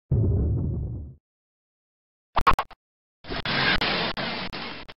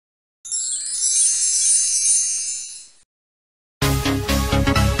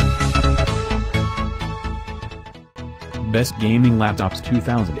Best Gaming Laptops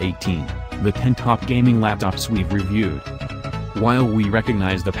 2018, the 10 top gaming laptops we've reviewed. While we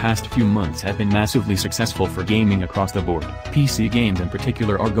recognize the past few months have been massively successful for gaming across the board, PC games in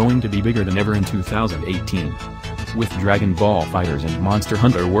particular are going to be bigger than ever in 2018. With Dragon Ball FighterZ and Monster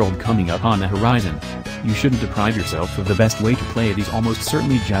Hunter World coming up on the horizon, you shouldn't deprive yourself of the best way to play these almost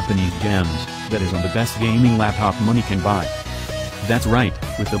certainly Japanese gems, that is on the best gaming laptop money can buy. That's right,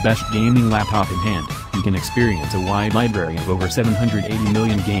 with the best gaming laptop in hand, you can experience a wide library of over 780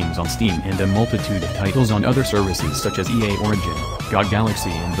 million games on Steam and a multitude of titles on other services such as EA Origin, GOG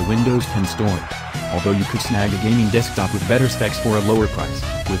Galaxy and the Windows 10 Store. Although you could snag a gaming desktop with better specs for a lower price,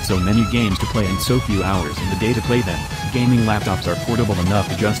 with so many games to play and so few hours in the day to play them, gaming laptops are portable enough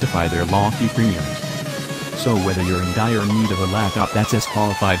to justify their lofty premiums. So whether you're in dire need of a laptop that's as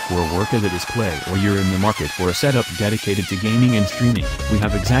qualified for work as it is play, or you're in the market for a setup dedicated to gaming and streaming, we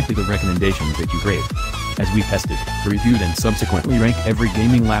have exactly the recommendations that you crave. As we tested, reviewed and subsequently rank every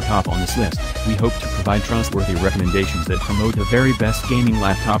gaming laptop on this list, we hope to provide trustworthy recommendations that promote the very best gaming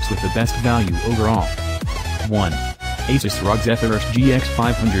laptops with the best value overall. 1. Asus ROG Zephyrus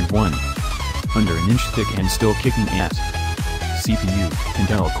GX501. Under an inch thick and still kicking ass. CPU,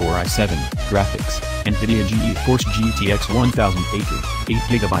 Intel Core i7, graphics, NVIDIA GeForce GTX 1080,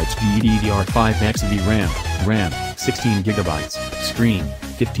 8GB GDDR5X VRAM, RAM, 16GB, screen,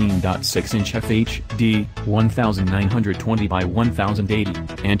 15.6-inch FHD,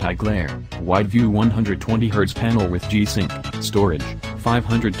 1920x1080, anti-glare, wide view 120Hz panel with G-Sync, storage,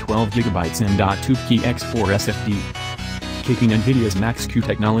 512GB M.2 X4 SSD. Kicking NVIDIA's Max-Q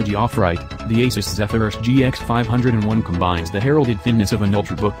technology off-right, the Asus Zephyrus GX501 combines the heralded thinness of an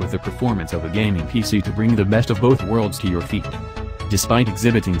ultrabook with the performance of a gaming PC to bring the best of both worlds to your feet. Despite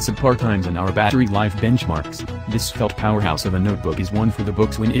exhibiting subpar times in our battery life benchmarks, this felt powerhouse of a notebook is one for the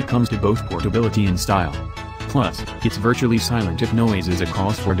books when it comes to both portability and style. Plus, it's virtually silent if noise is a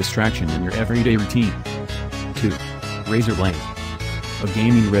cause for distraction in your everyday routine. 2. Razer Blade. A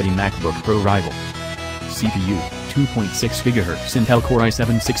gaming-ready MacBook Pro rival. CPU, 2.6 GHz Intel Core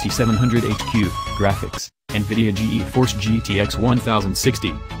i7-6700HQ, graphics, NVIDIA GeForce GTX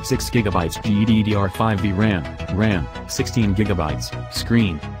 1060, 6GB GDDR5 VRAM, RAM, 16GB,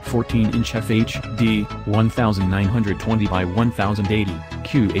 screen, 14-inch FHD, 1920x1080,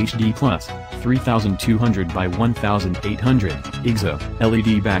 QHD+, 3200x1800, IGZO,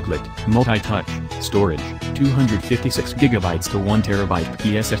 LED backlit, multi-touch, storage, 256GB to 1TB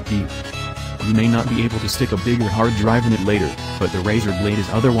PSSD. You may not be able to stick a bigger hard drive in it later, but the Razer Blade is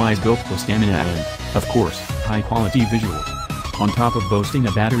otherwise built for stamina and, of course, high-quality visuals. On top of boasting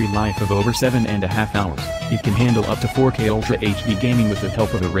a battery life of over 7.5 hours, it can handle up to 4K Ultra HD gaming with the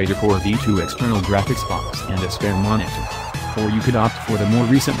help of a Razer Core V2 external graphics box and a spare monitor. Or you could opt for the more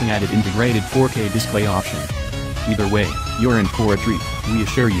recently added integrated 4K display option. Either way, you're in for a treat, we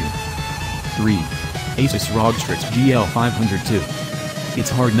assure you. 3. Asus ROG Strix GL502. It's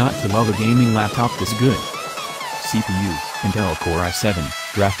hard not to love a gaming laptop this good. CPU, Intel Core i7,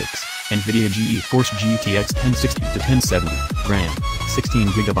 graphics, NVIDIA GeForce GTX 1060-1070, RAM,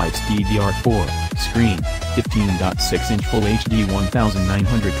 16GB DDR4, screen, 15.6-inch Full HD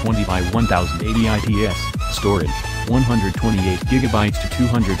 1920x1080 IPS, storage, 128GB to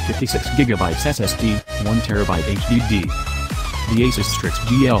 256GB SSD, 1TB HDD. The Asus Strix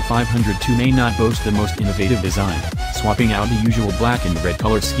GL502 may not boast the most innovative design, swapping out the usual black and red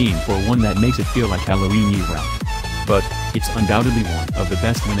color scheme for one that makes it feel like Halloween era. But, it's undoubtedly one of the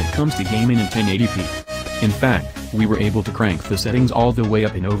best when it comes to gaming in 1080p. In fact, we were able to crank the settings all the way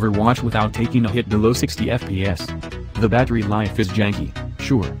up in Overwatch without taking a hit below 60 FPS. The battery life is janky,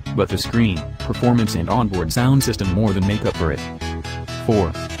 sure, but the screen, performance and onboard sound system more than make up for it.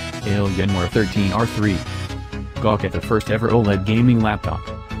 4. Alienware 13R3. Gawk at the first ever OLED gaming laptop.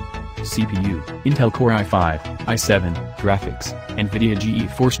 CPU, Intel Core i5, i7, graphics, NVIDIA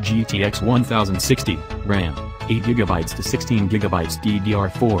GeForce GTX 1060, RAM, 8GB to 16GB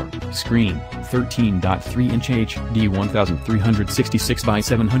DDR4, screen, 13.3-inch HD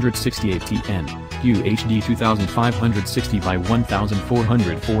 1366x768 QHD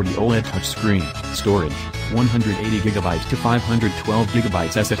 2560x1440 OLED touchscreen, storage, 180GB to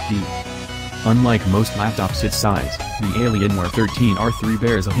 512GB SSD. Unlike most laptops its size, the Alienware 13R3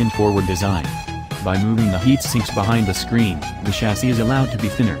 bears a hint-forward design. By moving the heat sinks behind the screen, the chassis is allowed to be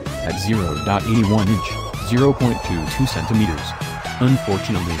thinner, at 0.81-inch, 0.22 centimeters.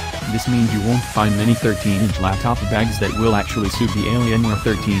 Unfortunately, this means you won't find many 13-inch laptop bags that will actually suit the Alienware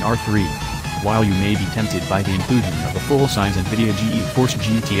 13R3. While you may be tempted by the inclusion of a full-size NVIDIA GeForce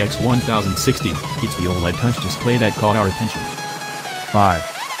GTX 1060, it's the OLED touch display that caught our attention.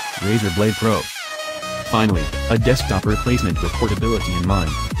 5. Razer Blade Pro. Finally, a desktop replacement with portability in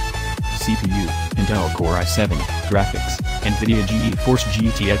mind. CPU, Intel Core i7, graphics, NVIDIA GeForce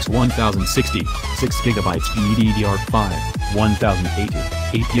GTX 1060, 6GB GDDR5, 1080,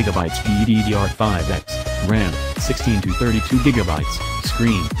 8GB GDDR5X, RAM, 16 to 32GB,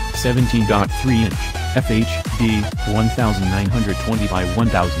 screen, 17.3-inch, FHD, 1920 by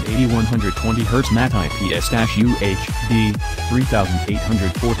 1080 120Hz Matte IPS-UHD,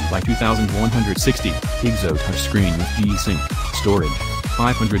 3840 by 2160, Exo touchscreen with G-Sync, storage,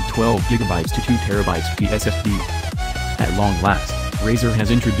 512GB to 2TB PSSD. At long last, Razer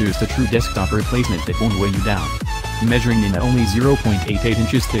has introduced a true desktop replacement that won't weigh you down. Measuring in at only 0.88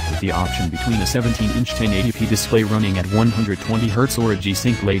 inches thick with the option between a 17-inch 1080p display running at 120Hz or a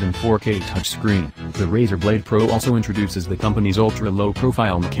G-Sync laden 4K touchscreen, the Razer Blade Pro also introduces the company's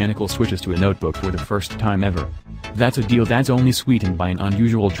ultra-low-profile mechanical switches to a notebook for the first time ever. That's a deal that's only sweetened by an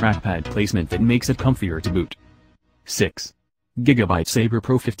unusual trackpad placement that makes it comfier to boot. 6. Gigabyte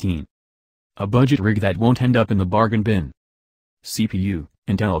SabrePro 15. A budget rig that won't end up in the bargain bin. CPU,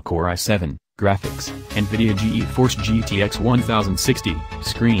 Intel Core i7, graphics, NVIDIA GeForce GTX 1060,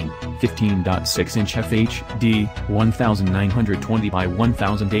 screen, 15.6-inch FHD, 1920 by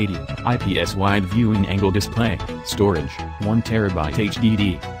 1080, IPS wide viewing angle display, storage, 1TB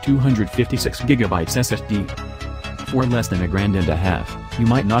HDD, 256GB SSD. For less than $1,500, you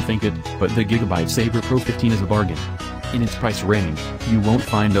might not think it, but the Gigabyte SabrePro 15 is a bargain. In its price range, you won't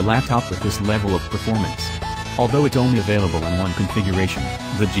find a laptop with this level of performance. Although it's only available in one configuration,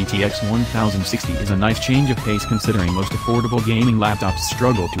 the GTX 1060 is a nice change of pace considering most affordable gaming laptops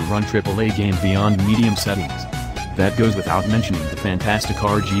struggle to run AAA games beyond medium settings. That goes without mentioning the fantastic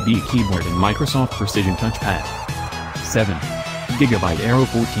RGB keyboard and Microsoft Precision touchpad. 7. Gigabyte Aero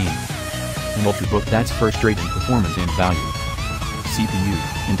 14. An ultrabook that's first-rate in performance and value. CPU,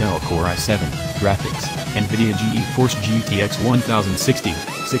 Intel Core i7, graphics, NVIDIA GeForce GTX 1060,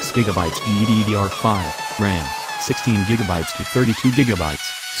 6GB GDDR5, RAM, 16GB to 32GB,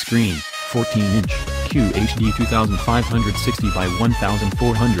 screen, 14-inch, QHD 2560 by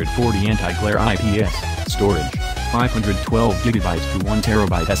 1440 anti-glare IPS, storage, 512GB to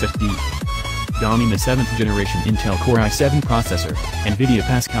 1TB SSD. Donning the 7th generation Intel Core i7 processor, NVIDIA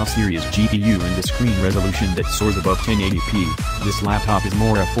Pascal series GPU and a screen resolution that soars above 1080p, this laptop is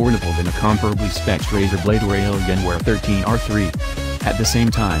more affordable than a comparably spec'd Razer Blade or Alienware 13R3. At the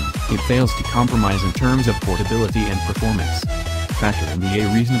same time, it fails to compromise in terms of portability and performance. Factor in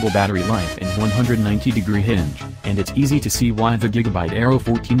a reasonable battery life and 190-degree hinge, and it's easy to see why the Gigabyte Aero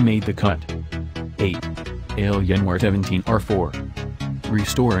 14 made the cut. 8. Alienware 17R4.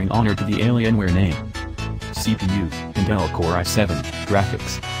 Restoring honor to the Alienware name. CPU, Intel Core i7,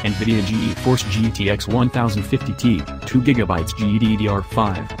 graphics, NVIDIA GeForce GTX 1050 Ti, 2GB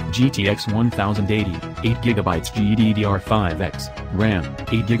GDDR5, GTX 1080, 8GB GDDR5X, RAM,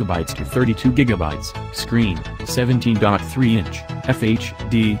 8GB to 32GB, screen, 17.3-inch,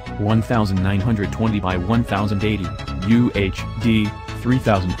 FHD, 1920 by 1080, UHD,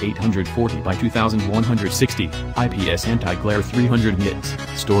 3840 by 2160, IPS anti-glare 300 nits,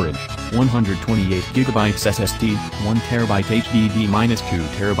 storage, 128GB SSD, 1TB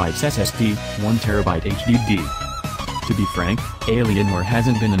HDD-2TB SSD, 1TB HDD. To be frank, Alienware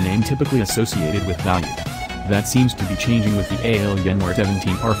hasn't been a name typically associated with value. That seems to be changing with the Alienware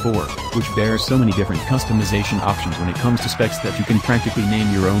 17R4, which bears so many different customization options when it comes to specs that you can practically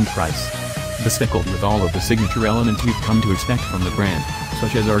name your own price. Bespeckled with all of the signature elements we've come to expect from the brand,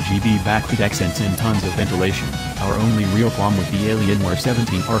 such as RGB backlit accents and tons of ventilation, our only real qualm with the Alienware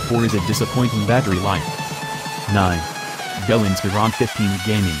 17R4 is a disappointing battery life. 9. Dell Inspiron 15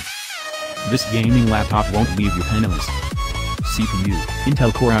 Gaming. This gaming laptop won't leave you penniless. CPU,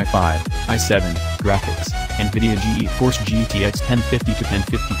 Intel Core i5, i7, graphics, NVIDIA GeForce GTX 1050 to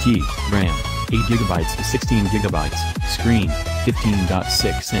 1050 Ti, RAM, 8GB to 16GB, screen,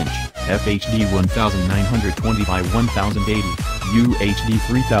 15.6-inch, FHD 1920 by 1080, UHD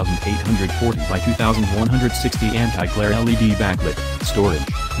 3840 by 2160 anti-glare LED backlit, storage,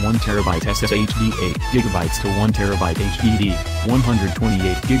 1TB SSD 8GB to 1TB HDD,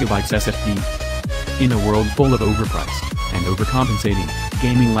 128GB SSD. In a world full of overpriced and overcompensating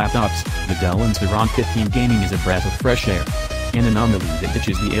gaming laptops, the Dell Inspiron 15 Gaming is a breath of fresh air. An anomaly that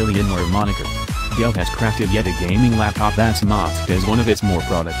ditches the Alienware moniker. Dell has crafted yet a gaming laptop that's mocked as one of its more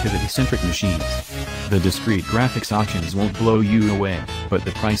productivity-centric machines. The discrete graphics options won't blow you away, but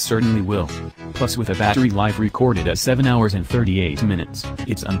the price certainly will. Plus with a battery life recorded at 7 hours and 38 minutes,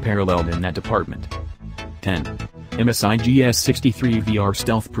 it's unparalleled in that department. 10. MSI GS63VR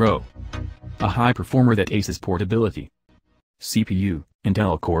Stealth Pro. A high performer that aces portability. CPU,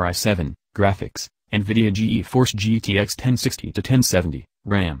 Intel Core i7, graphics, NVIDIA GeForce GTX 1060-1070,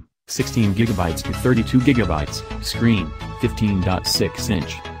 RAM, 16 GB to 32 GB, screen,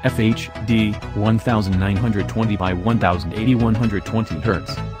 15.6-inch, FHD, 1920 by 1080 120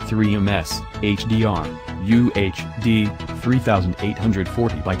 Hz, 3ms, HDR, UHD,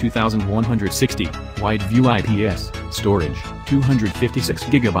 3840 by 2160, wide view IPS, storage, 256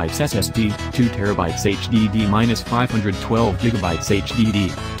 GB SSD, 2 TB HDD-512 GB HDD,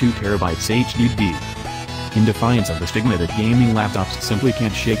 2 TB HDD. In defiance of the stigma that gaming laptops simply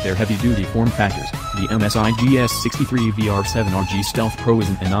can't shake their heavy-duty form factors, the MSI GS63VR Stealth Pro is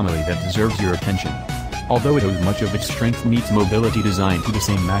an anomaly that deserves your attention. Although it owes much of its strength meets mobility design to the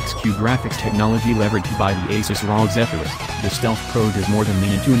same Max-Q graphics technology leveraged by the Asus ROG Zephyrus, the Stealth Pro does more than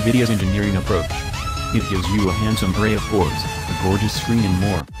lean into NVIDIA's engineering approach. It gives you a handsome array of cores, a gorgeous screen and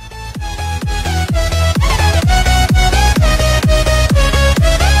more.